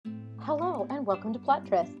Hello and welcome to Plot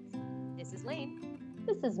Trysts. This is Lane,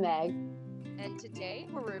 This is Meg. and today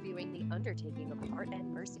we're reviewing The Undertaking of Heart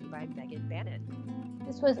and Mercy by Megan Bannon.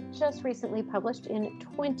 This was just recently published in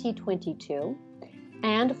 2022.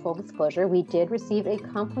 And full disclosure, we did receive a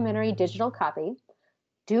complimentary digital copy.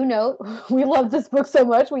 Do note, we love this book so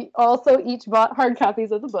much, we also each bought hard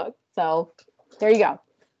copies of the book. So there you go.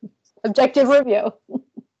 Objective review.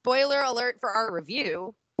 Spoiler alert for our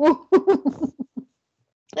review.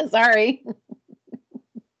 Sorry.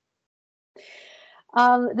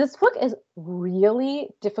 This book is really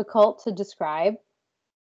difficult to describe.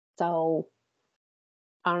 So,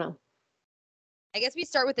 I don't know. I guess we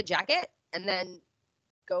start with the jacket and then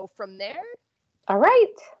go from there. All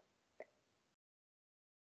right.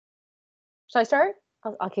 Should I start?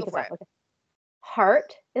 I'll kick us for off. it. Okay.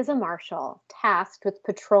 Hart is a marshal tasked with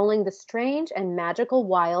patrolling the strange and magical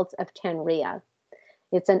wilds of Tenria.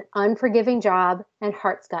 It's an unforgiving job, and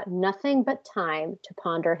Hart's got nothing but time to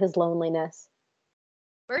ponder his loneliness.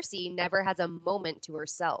 Mercy never has a moment to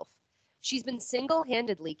herself. She's been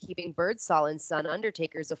single-handedly keeping Birdsall and Son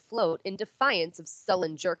Undertakers afloat in defiance of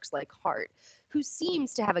sullen jerks like Hart, who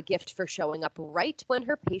seems to have a gift for showing up right when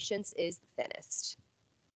her patience is thinnest.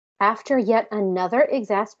 After yet another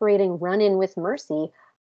exasperating run-in with Mercy,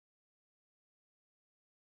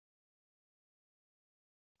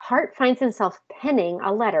 Hart finds himself penning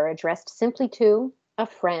a letter addressed simply to a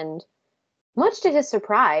friend. Much to his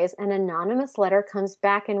surprise, an anonymous letter comes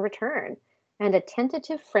back in return, and a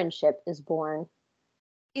tentative friendship is born.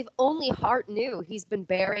 If only Hart knew he's been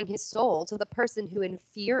bearing his soul to the person who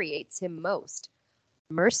infuriates him most,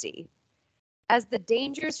 Mercy. As the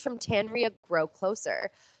dangers from Tenria grow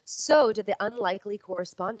closer, so do the unlikely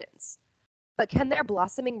correspondence. But can their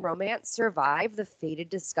blossoming romance survive the fated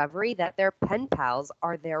discovery that their pen pals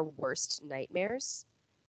are their worst nightmares?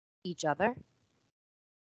 Each other?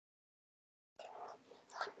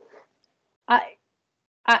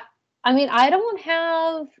 I mean, I don't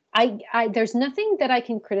have there's nothing that I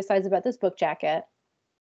can criticize about this book jacket.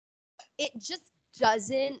 It just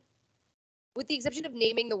doesn't, with the exception of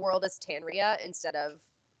naming the world as Tenria instead of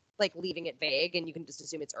like leaving it vague and you can just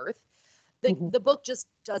assume it's Earth. The book just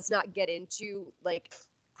does not get into like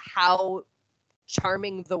how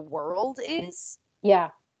charming the world is. Yeah.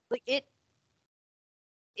 Like it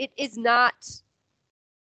is nothing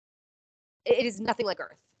like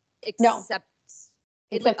Earth except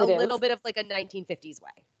in like a little bit of like a 1950s way.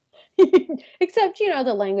 Except,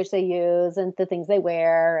 the language they use and the things they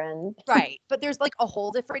wear and right. But there's like a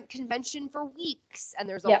whole different convention for weeks, and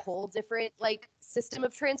there's a whole different like system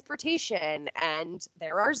of transportation, and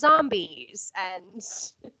there are zombies and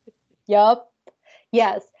Yup.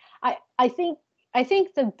 Yes. I think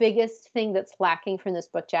the biggest thing that's lacking from this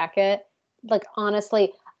book jacket, like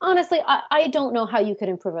honestly, I don't know how you could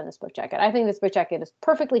improve on this book jacket. I think this book jacket is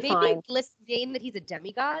perfectly fine. Maybe list Jane that he's a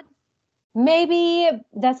demigod. Maybe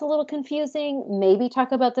that's a little confusing. Maybe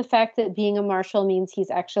talk about the fact that being a marshal means he's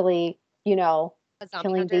actually, killing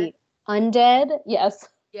hunter. the undead. Yes.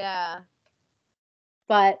 Yeah.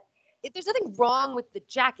 But there's nothing wrong with the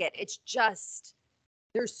jacket. It's just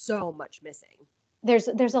there's so much missing. There's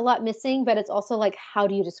a lot missing, but it's also like, how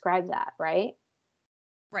do you describe that, right?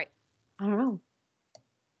 Right. I don't know.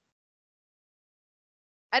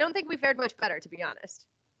 I don't think we fared much better, to be honest.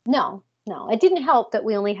 No. It didn't help that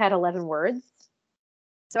we only had 11 words.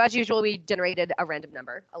 So as usual, we generated a random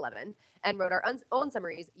number, 11, and wrote our own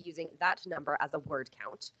summaries using that number as a word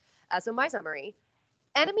count. So my summary,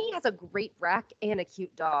 enemy has a great rack and a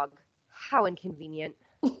cute dog. How inconvenient.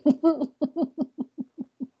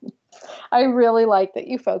 I really like that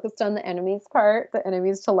you focused on the enemies part, the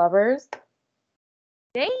enemies to lovers.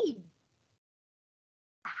 They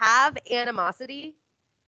have animosity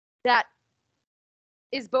that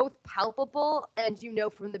is both palpable and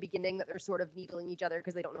from the beginning that they're sort of needling each other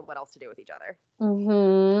because they don't know what else to do with each other.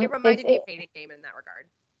 Mm-hmm. It reminded me of Fading Game in that regard.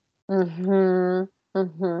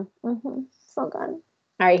 So good. All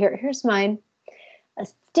right, here's mine. A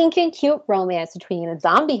stinking cute romance between a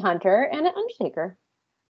zombie hunter and an undertaker.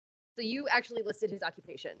 So you actually listed his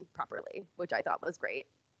occupation properly, which I thought was great.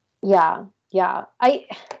 Yeah.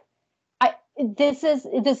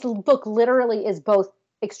 This book literally is both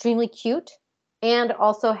extremely cute and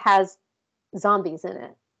also has zombies in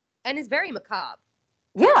it. And is very macabre.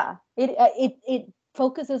 Yeah. It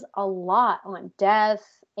focuses a lot on death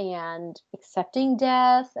and accepting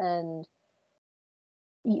death and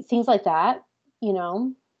things like that,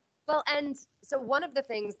 Well, and so one of the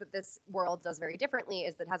things that this world does very differently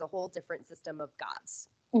is that it has a whole different system of gods.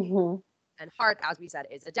 Mm-hmm. And Hart, as we said,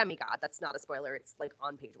 is a demigod. That's not a spoiler. It's like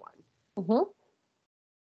on page 1. Mm-hmm.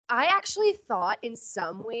 I actually thought in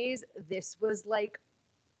some ways this was like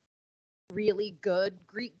really good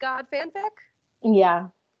Greek god fanfic. Yeah.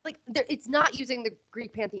 Like it's not using the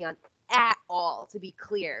Greek pantheon at all, to be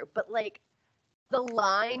clear, but like the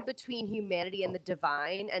line between humanity and the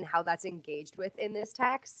divine and how that's engaged with in this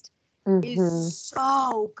text is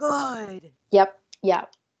so good. Yep. Yeah.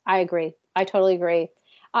 I agree. I totally agree.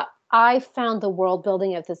 I found the world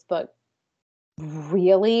building of this book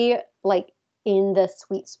really like in the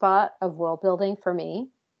sweet spot of world building for me.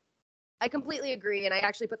 I completely agree. And I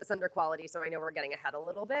actually put this under quality, so I know we're getting ahead a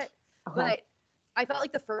little bit. Okay. But I felt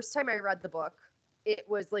like the first time I read the book, it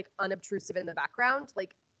was like unobtrusive in the background.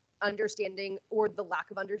 Like understanding or the lack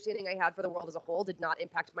of understanding I had for the world as a whole did not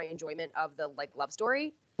impact my enjoyment of the like love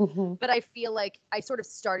story. But I feel like I sort of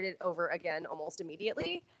started over again almost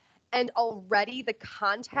immediately. And already the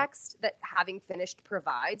context that having finished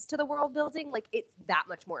provides to the world building, like it's that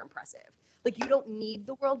much more impressive. Like you don't need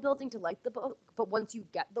the world building to like the book, but once you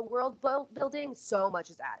get the world building, so much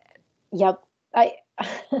is added. Yep.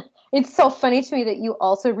 It's so funny to me that you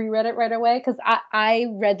also reread it right away because I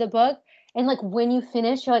read the book and like when you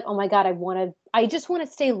finish, you're like, oh my God, I just want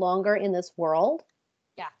to stay longer in this world.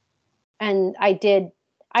 Yeah. And I didn't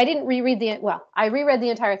reread I reread the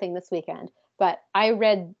entire thing this weekend, but I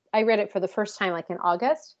read it for the first time like in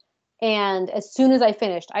August. And as soon as I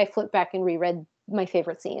finished, I flipped back and reread my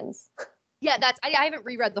favorite scenes. Yeah, I haven't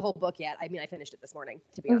reread the whole book yet. I mean, I finished it this morning,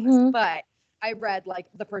 to be honest. But I read like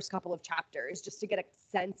the first couple of chapters just to get a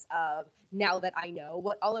sense of, now that I know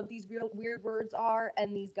what all of these real weird words are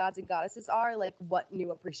and these gods and goddesses are, like what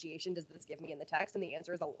new appreciation does this give me in the text? And the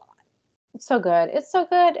answer is a lot. It's so good. It's so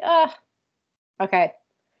good. Okay.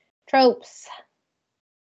 Tropes.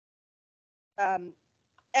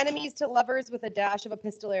 Enemies to lovers with a dash of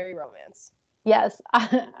epistolary romance. Yes.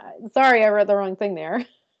 Sorry, I read the wrong thing there.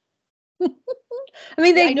 I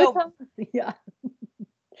mean, I know. Yeah.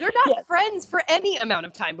 They're not friends for any amount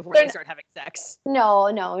of time before they start having sex.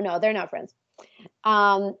 No, they're not friends.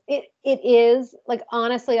 It is like,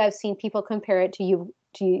 honestly, I've seen people compare it to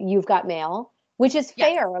You've Got Mail, which is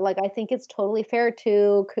fair. Yes. Like, I think it's totally fair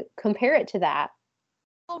to compare it to that.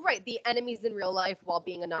 Well, right. The enemies in real life while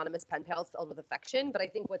being anonymous pen pals filled with affection. But I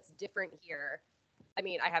think what's different here, I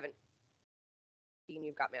mean, I haven't seen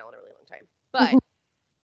You've Got Mail in a really long time, but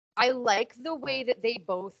I like the way that they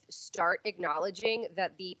both start acknowledging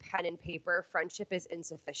that the pen and paper friendship is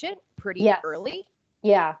insufficient pretty early.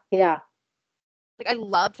 Yeah. Like, I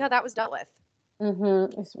loved how that was dealt with. It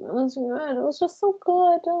was good. It was just so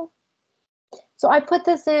good. So I put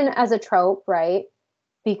this in as a trope, right?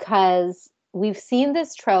 Because we've seen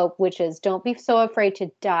this trope, which is don't be so afraid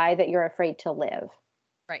to die that you're afraid to live.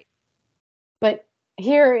 Right. But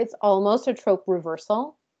here it's almost a trope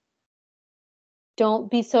reversal.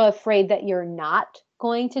 Don't be so afraid that you're not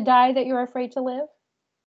going to die that you're afraid to live.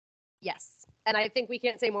 Yes. And I think we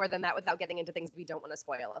can't say more than that without getting into things we don't want to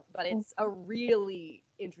spoil. But it's a really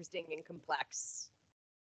interesting and complex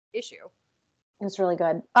issue. It's really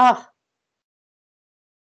good. Oh.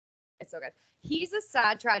 It's so good. He's a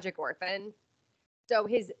sad, tragic orphan. So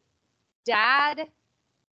his dad,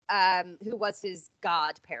 who was his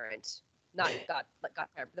godparent, not god, but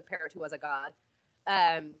godparent, the parent who was a god,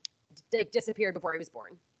 disappeared before he was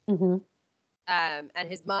born. And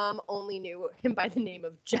his mom only knew him by the name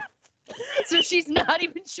of Jeff. So she's not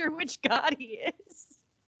even sure which god he is.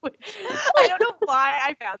 I don't know why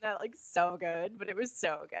I found that like so good, but it was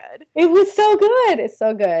so good. It was so good. It's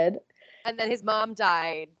so good. And then his mom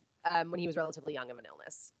died when he was relatively young of an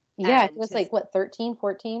illness. Yeah, it was like, what, 13,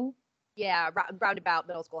 14? Yeah, round about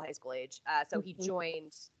middle school, high school age. So he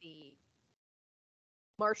joined the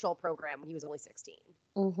Marshall program when he was only 16.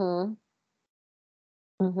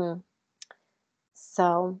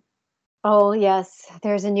 So, oh yes,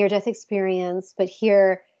 there's a near-death experience, but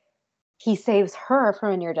here he saves her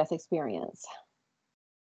from a near-death experience.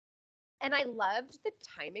 And I loved the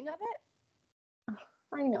timing of it.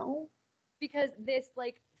 I know. Because this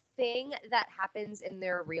like thing that happens in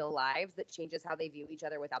their real lives that changes how they view each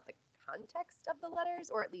other without the context of the letters,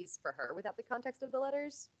 or at least for her without the context of the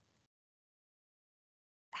letters,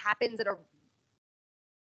 happens at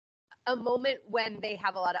a moment when they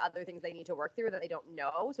have a lot of other things they need to work through that they don't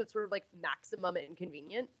know. So it's sort of like maximum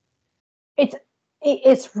inconvenient.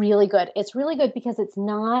 It's really good. It's really good because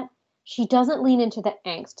she doesn't lean into the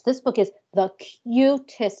angst. This book is the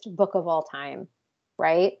cutest book of all time,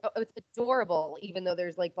 right? Oh, it's adorable, even though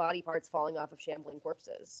there's like body parts falling off of shambling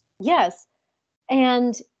corpses. Yes.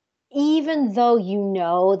 And even though you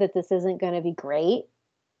know that this isn't going to be great,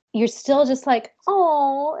 you're still just like,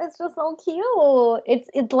 oh, it's just so cute.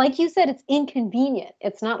 It's like you said, it's inconvenient.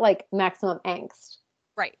 It's not like maximum angst.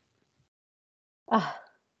 Right.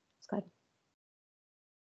 It's good.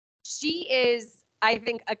 She is, I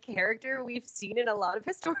think, a character we've seen in a lot of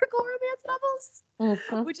historical romance novels,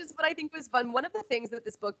 Mhm. which is what I think was fun. One of the things that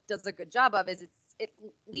this book does a good job of is it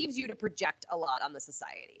leaves you to project a lot on the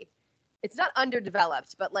society. It's not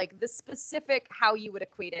underdeveloped, but like the specific how you would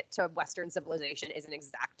equate it to Western civilization isn't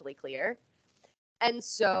exactly clear. And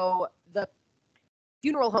so the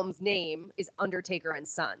funeral home's name is Undertaker and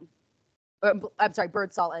Son. I'm sorry,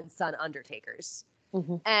 Birdsall and Son Undertakers.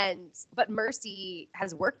 Mhm. But Mercy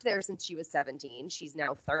has worked there since she was 17. She's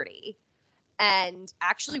now 30. And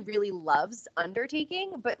actually really loves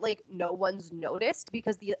undertaking, but like no one's noticed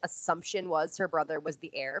because the assumption was her brother was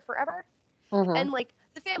the heir forever. Mhm. And like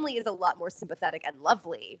the family is a lot more sympathetic and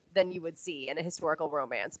lovely than you would see in a historical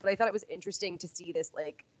romance. But I thought it was interesting to see this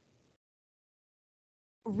like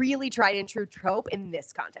really tried and true trope in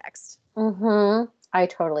this context. Mhm. I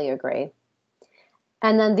totally agree.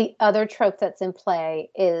 And then the other trope that's in play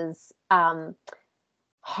is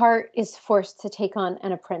Hart is forced to take on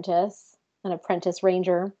an apprentice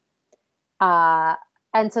ranger. Uh,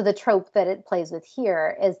 and so the trope that it plays with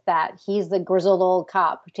here is that he's the grizzled old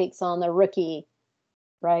cop who takes on the rookie,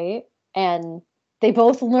 right? And they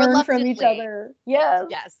both learn from each Reluctantly. other. Yes.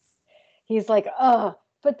 Yes. He's like, oh,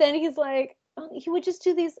 but then he's like, oh, he would just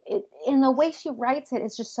do these. In the way she writes it,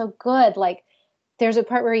 it's just so good. Like, there's a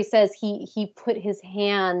part where he says he put his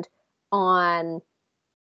hand on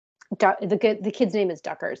the kid's name is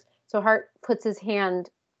Duckers. So Hart puts his hand,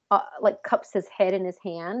 like cups his head in his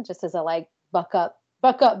hand, just as a like buck up,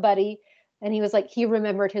 buddy. And he was like, he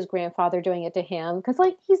remembered his grandfather doing it to him because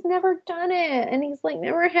like he's never done it, and he's like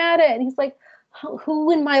never had it, and he's like,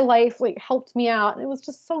 who in my life like helped me out? And it was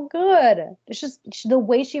just so good. It's just the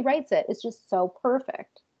way she writes it. It's just so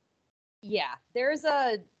perfect. Yeah. There's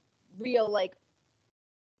a real like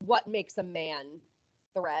what makes a man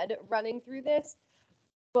thread running through this,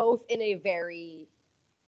 both in a very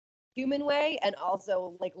human way and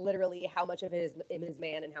also like literally how much of him is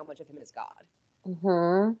man and how much of him is God.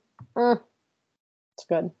 Mm-hmm. It's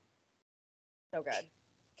good. So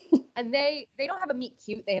good. And they don't have a meet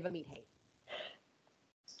cute, they have a meet hate.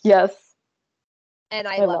 Yes, And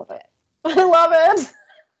I I love loved it. it. I love it.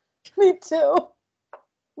 Me too.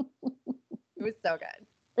 It was so good.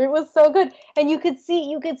 It was so good. And you could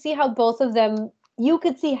see how both of them you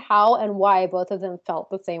could see how and why both of them felt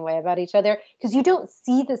the same way about each other because you don't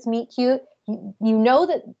see this meet cute. You know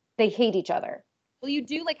that they hate each other. Well, you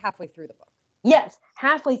do like halfway through the book. Yes,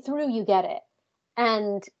 halfway through you get it.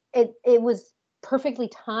 And it was perfectly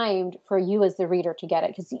timed for you as the reader to get it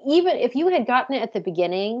because even if you had gotten it at the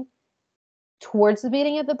beginning, towards the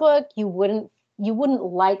beginning of the book, you wouldn't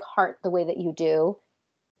like Hart the way that you do.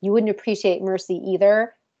 You wouldn't appreciate Mercy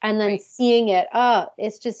either. And then Right. seeing it,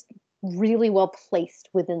 it's just really well placed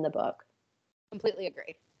within the book. Completely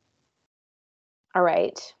agree. All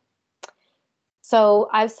right. So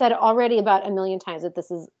I've said already about a million times that this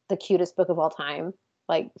is the cutest book of all time.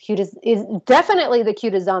 Like, cutest is definitely the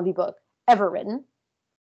cutest zombie book ever written.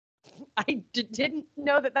 I didn't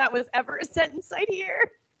know that was ever a sentence I'd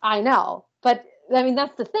hear. I know, but I mean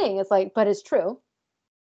that's the thing. It's like, but it's true.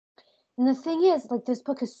 And the thing is, like, this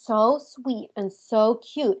book is so sweet and so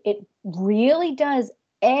cute. It really does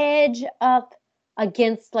edge up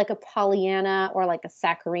against like a Pollyanna or like a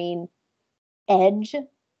saccharine edge,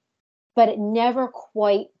 but it never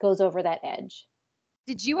quite goes over that edge.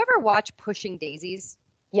 Did you ever watch Pushing Daisies?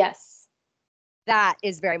 Yes. That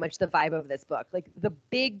is very much the vibe of this book. Like the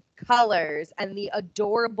big colors and the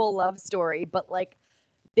adorable love story, but like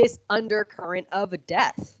this undercurrent of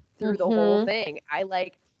death through the whole Mm-hmm. thing.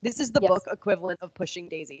 This is the Yes. book equivalent of Pushing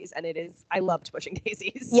Daisies, and I loved Pushing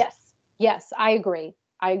Daisies. Yes. Yes. I agree.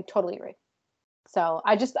 I totally agree. So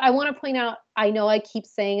I want to point out, I know I keep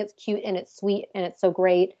saying it's cute and it's sweet and it's so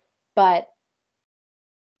great, but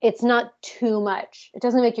it's not too much. It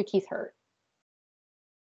doesn't make your teeth hurt.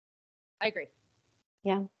 I agree.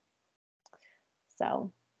 Yeah.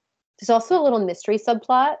 So there's also a little mystery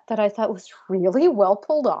subplot that I thought was really well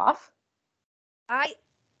pulled off. I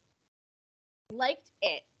liked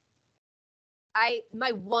it.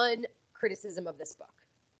 My one criticism of this book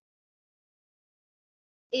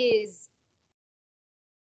is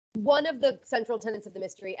one of the central tenets of the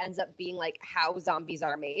mystery ends up being like how zombies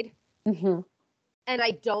are made. Mm-hmm. And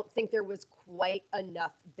I don't think there was quite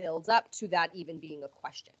enough build up to that even being a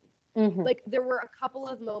question. Mm-hmm. Like there were a couple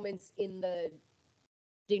of moments in the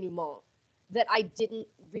denouement that I didn't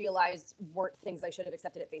realize weren't things I should have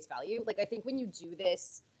accepted at face value. Like I think when you do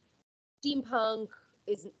this, steampunk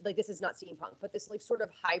is like, this is not steampunk, but this like sort of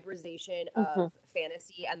hybridization Mm-hmm. of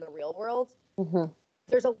fantasy and the real world. Mm-hmm.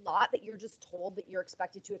 there's a lot that you're just told that you're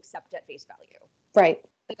expected to accept at face value. Right.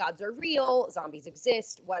 The gods are real, zombies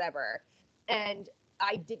exist, whatever. And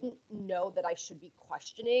I didn't know that I should be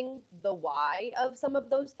questioning the why of some of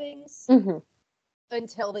those things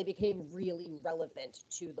until they became really relevant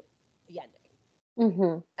to the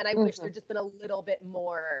ending. And I wish there'd just been a little bit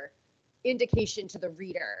more indication to the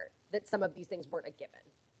reader that some of these things weren't a given.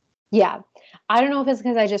 Yeah. I don't know if it's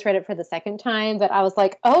because I just read it for the second time, but I was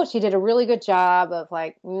like, oh, she did a really good job of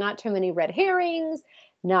like not too many red herrings,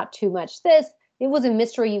 not too much this. It was a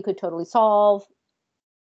mystery you could totally solve.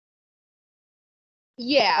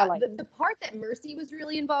 Yeah, the part that Mercy was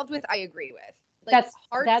really involved with, I agree with. Like,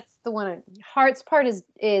 that's the one. Heart's part is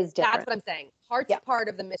different. That's what I'm saying. Heart's part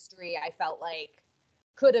of the mystery, I felt like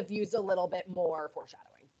could have used a little bit more foreshadowing.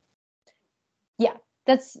 Yeah,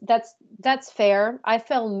 that's fair. I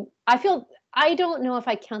feel I don't know if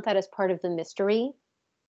I count that as part of the mystery.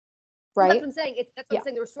 Right. Well, that's what I'm saying. That's what I'm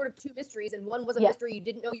saying. There were sort of two mysteries, and one was a mystery you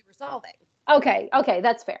didn't know you were solving. Okay,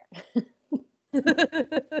 that's fair.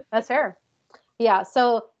 That's fair. Yeah.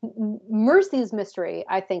 So Mercy's mystery,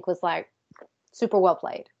 I think, was like super well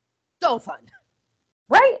played. So fun.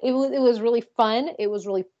 Right. It was really fun. It was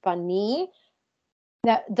really funny.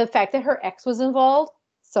 That the fact that her ex was involved,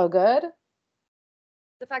 so good.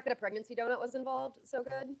 The fact that a pregnancy donut was involved, so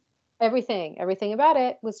good. Everything about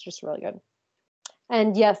it was just really good.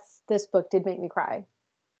 And yes, this book did make me cry.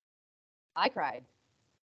 I cried.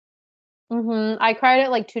 I cried at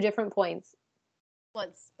like 2 different points.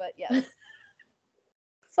 Once, but yes.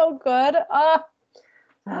 So good.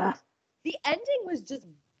 The ending was just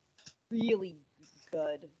really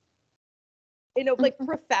good. In a like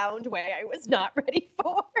profound way I was not ready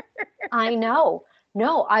for. I know.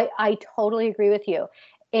 No, I totally agree with you.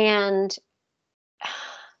 And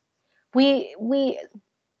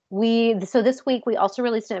so this week we also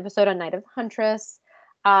released an episode on Night of the Huntress.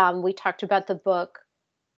 We talked about the book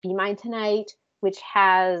Be Mine Tonight, which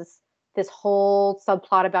has this whole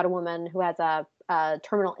subplot about a woman who has a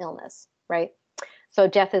terminal illness, right? So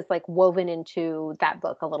death is like woven into that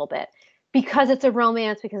book a little bit. Because it's a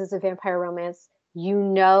romance, because it's a vampire romance, you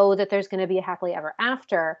know that there's going to be a happily ever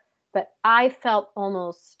after. But I felt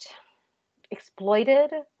almost exploited,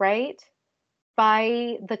 right,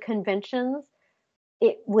 by the conventions.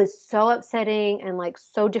 It was so upsetting and like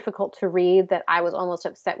so difficult to read that I was almost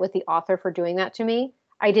upset with the author for doing that to me.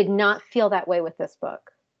 I did not feel that way with this book.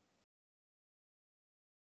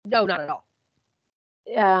 No, not at all.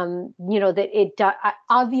 That it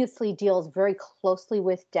obviously deals very closely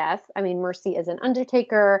with death. I mean, Mercy is an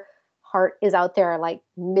undertaker. Heart is out there like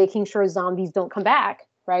making sure zombies don't come back,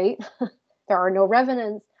 right? There are no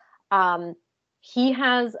revenants. He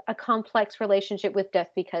has a complex relationship with death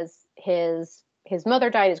because his mother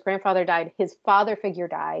died, his grandfather died, his father figure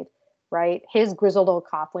died, right? His grizzled old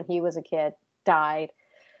cop when he was a kid died.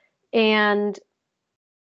 And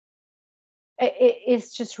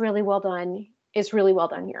it's just really well done. It's really well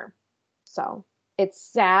done here. So it's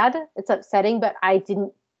sad, it's upsetting, but I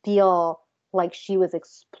didn't feel like she was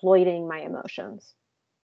exploiting my emotions.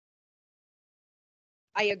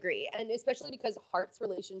 I agree. And especially because Heart's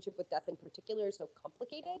relationship with death in particular is so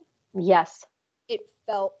complicated. Yes. It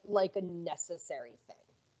felt like a necessary thing.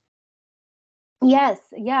 Yes.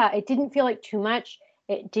 Yeah. It didn't feel like too much.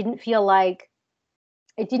 It didn't feel like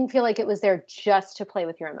it was there just to play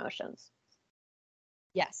with your emotions.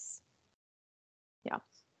 Yes. Yeah.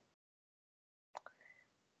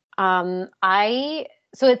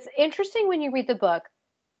 So it's interesting when you read the book,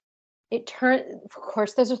 of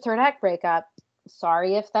course, there's a third act breakup.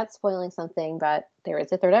 Sorry if that's spoiling something, but there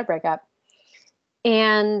is a third act breakup.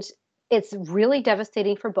 And it's really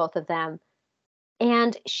devastating for both of them.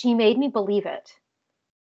 And she made me believe it.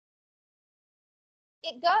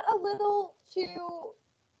 It got a little too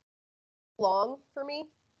long for me.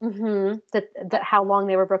 That how long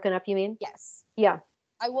they were broken up, you mean? Yes. Yeah.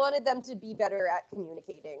 I wanted them to be better at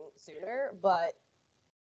communicating sooner, but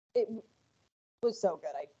it was so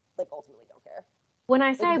good. I ultimately don't care. When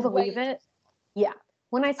I say I believe it, yeah.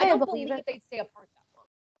 When I say I believe it, they'd stay apart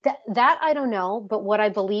that long. That I don't know, but what I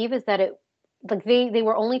believe is that it like they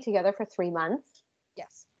were only together for 3 months.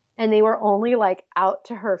 Yes. And they were only like out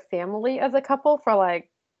to her family as a couple for like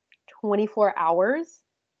 24 hours.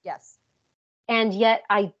 Yes. And yet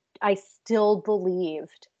I still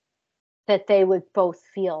believed that they would both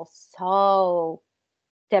feel so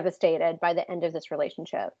devastated by the end of this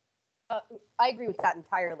relationship. I agree with that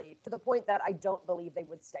entirely, to the point that I don't believe they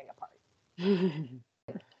would stay apart.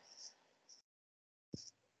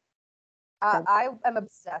 I am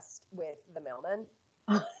obsessed with the mailmen.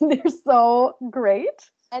 They're so great.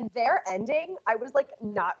 And their ending, I was like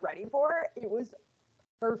not ready for. It was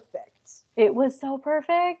perfect. It was so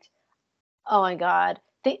perfect. Oh my God.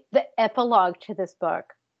 The epilogue to this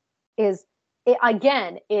book is,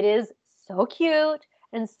 again, it is so cute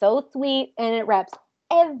and so sweet, and it wraps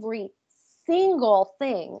every single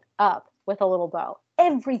thing up with a little bow.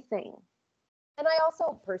 Everything. And I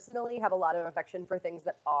also personally have a lot of affection for things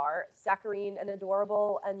that are saccharine and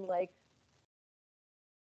adorable and like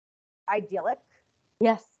idyllic.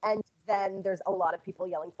 Yes. And then there's a lot of people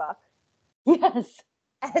yelling fuck. Yes.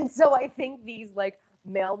 And so I think these like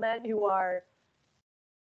mailmen who are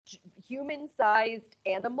human-sized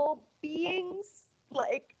animal beings,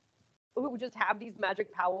 like who just have these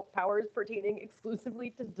magic powers pertaining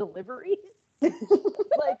exclusively to deliveries,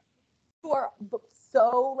 like who are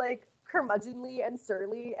so like curmudgeonly and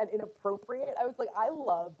surly and inappropriate. I was like, I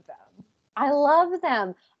love them. I love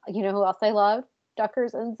them. You know who else I loved?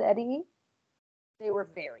 Duckers and Zeddy. They were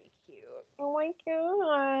very cute. Oh my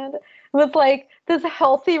God. It was like this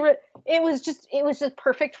healthy, it was just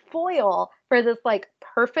perfect foil for this like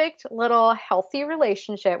perfect little healthy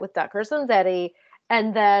relationship with Duckers and Zeddy.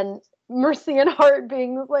 And then Mercy and Hart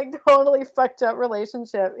being this like totally fucked up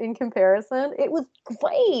relationship in comparison. It was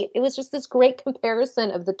great. It was just this great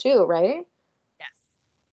comparison of the two, right? Yes.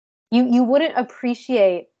 You wouldn't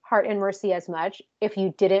appreciate Hart and Mercy as much if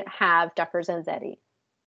you didn't have Duckers and Zeddy.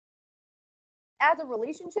 As a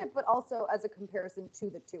relationship, but also as a comparison to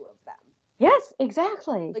the two of them. Yes,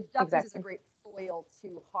 exactly. Like Duckers is a great foil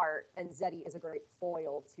to Hart, and Zeddy is a great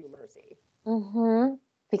foil to Mercy. Mm-hmm.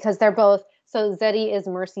 Because they're both, so Zeddy is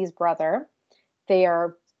Mercy's brother. They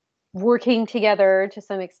are working together to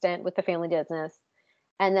some extent with the family business.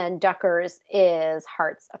 And then Duckers is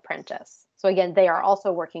Hart's apprentice. So again, they are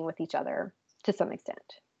also working with each other to some extent.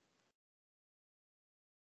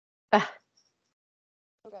 So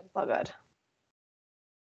good.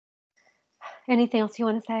 Anything else you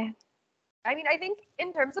want to say? I mean, I think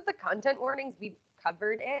in terms of the content warnings, we've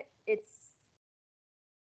covered it. It's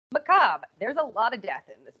macabre. There's a lot of death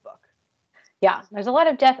in this book. Yeah, there's a lot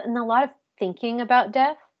of death and a lot of thinking about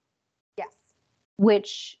death. Yes.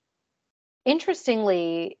 Which,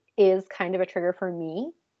 interestingly, is kind of a trigger for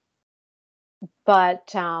me.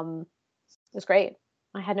 But it was great.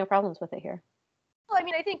 I had no problems with it here. Well, I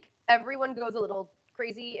mean, I think everyone goes a little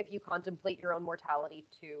crazy if you contemplate your own mortality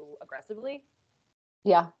too aggressively.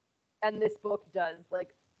 Yeah. And this book does like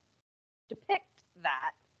depict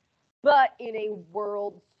that, but in a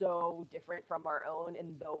world so different from our own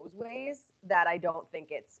in those ways that I don't think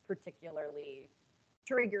it's particularly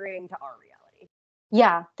triggering to our reality.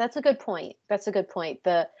 Yeah, that's a good point. That's a good point.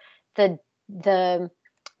 The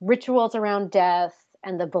rituals around death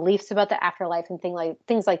and the beliefs about the afterlife and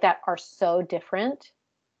things like that are so different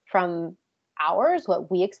from ours,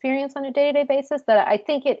 what we experience on a day-to-day basis, that I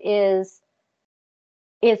think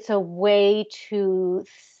it's a way to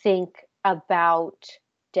think about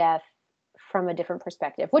death from a different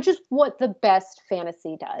perspective, which is what the best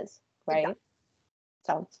fantasy does, right? Exactly.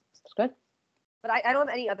 So it's good. But I don't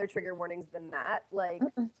have any other trigger warnings than that. Like,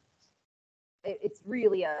 it's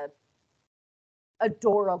really a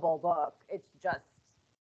adorable book. It's just,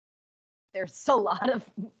 there's a lot of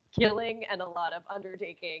killing and a lot of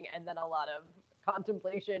undertaking and then a lot of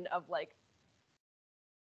contemplation of like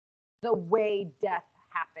the way death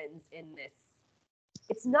happens in this.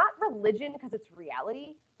 It's not religion because it's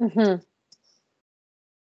reality,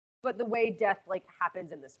 but the way death like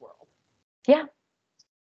happens in this world. Yeah.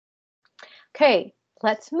 Okay,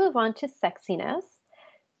 let's move on to sexiness.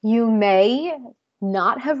 You may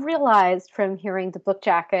not have realized from hearing the book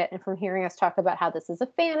jacket and from hearing us talk about how this is a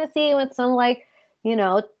fantasy with some like,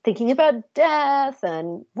 thinking about death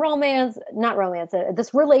and romance, not romance,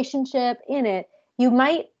 this relationship in it.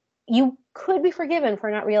 You could be forgiven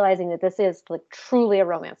for not realizing that this is like truly a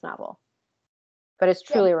romance novel. But it's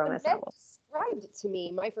truly a romance novel. Described it to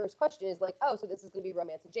me, my first question is like, oh, so this is going to be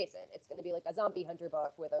romance adjacent. It's going to be like a zombie hunter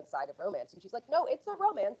book with a side of romance. And she's like, no, it's a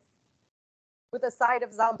romance with a side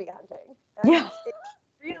of zombie hunting. And yeah. It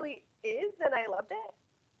really is, and I loved it.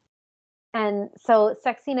 And so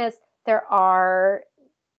sexiness, there are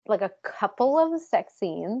like a couple of sex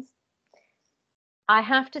scenes. I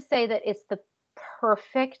have to say that it's the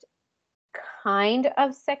perfect kind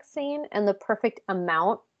of sex scene and the perfect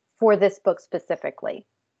amount for this book specifically.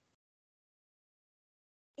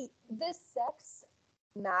 This sex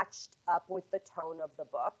matched up with the tone of the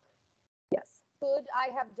book. Yes. Could I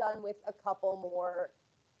have done with a couple more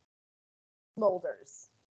smolders?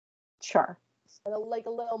 Sure. And like a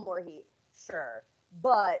little more heat? Sure.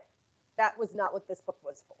 But that was not what this book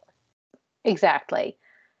was for. Exactly.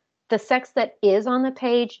 The sex that is on the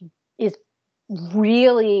page is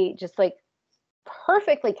really just like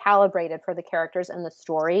perfectly calibrated for the characters and the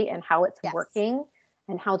story and how it's Yes. working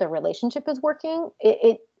and how the relationship is working.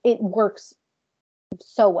 It works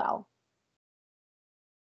so well.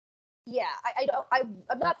 Yeah, I'm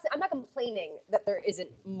not complaining that there isn't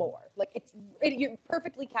more. Like you're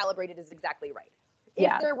perfectly calibrated is exactly right.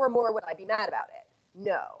 If there were more, would I be mad about it?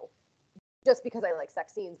 No. Just because I like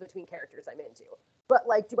sex scenes between characters I'm into. But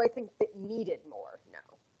like, do I think it needed more? No.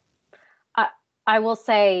 I will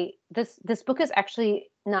say this book is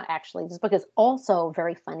this book is also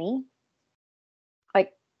very funny.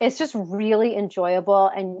 Like, it's just really enjoyable,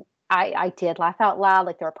 and I did laugh out loud.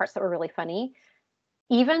 Like, there were parts that were really funny.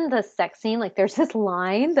 Even the sex scene, like there's this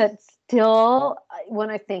line that still, when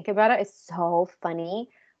I think about it, is so funny.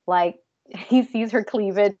 Like, he sees her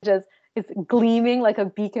cleavage as it's gleaming like a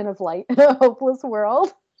beacon of light in a hopeless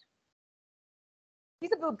world.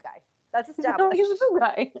 He's a boob guy. That's No, established. he's a boob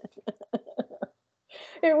guy.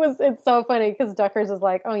 It's so funny because Duckers is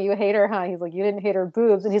like, oh, you hate her, huh? He's like, you didn't hate her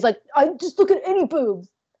boobs. And he's like, I just look at any boobs.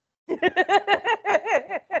 It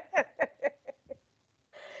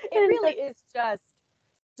really is just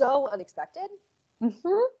so unexpected.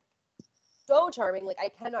 Mm-hmm. So charming. Like, I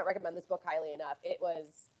cannot recommend this book highly enough. It was,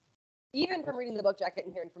 even from reading the book jacket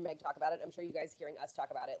and hearing from Meg talk about it, I'm sure you guys hearing us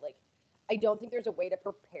talk about it, like, I don't think there's a way to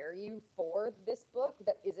prepare you for this book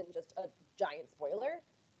that isn't just a giant spoiler.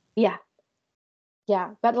 Yeah.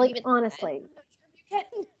 Yeah. But like, honestly, I'm not sure if you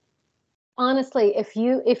can. Honestly, if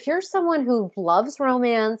you're someone who loves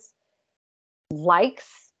romance,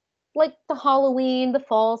 likes like the Halloween, the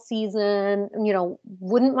fall season,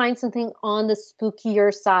 wouldn't mind something on the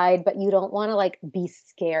spookier side, but you don't want to like be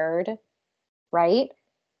scared, right?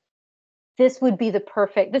 This is like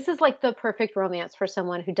the perfect romance for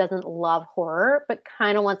someone who doesn't love horror, but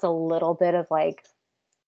kind of wants a little bit of like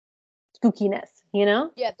spookiness,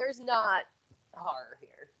 Yeah, there's not horror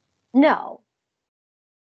here. No.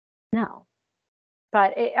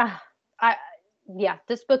 But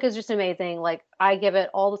this book is just amazing. Like, I give it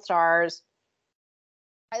all the stars.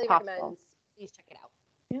 Highly recommend. Please check it out.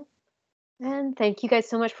 Yeah. And thank you guys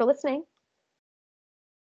so much for listening.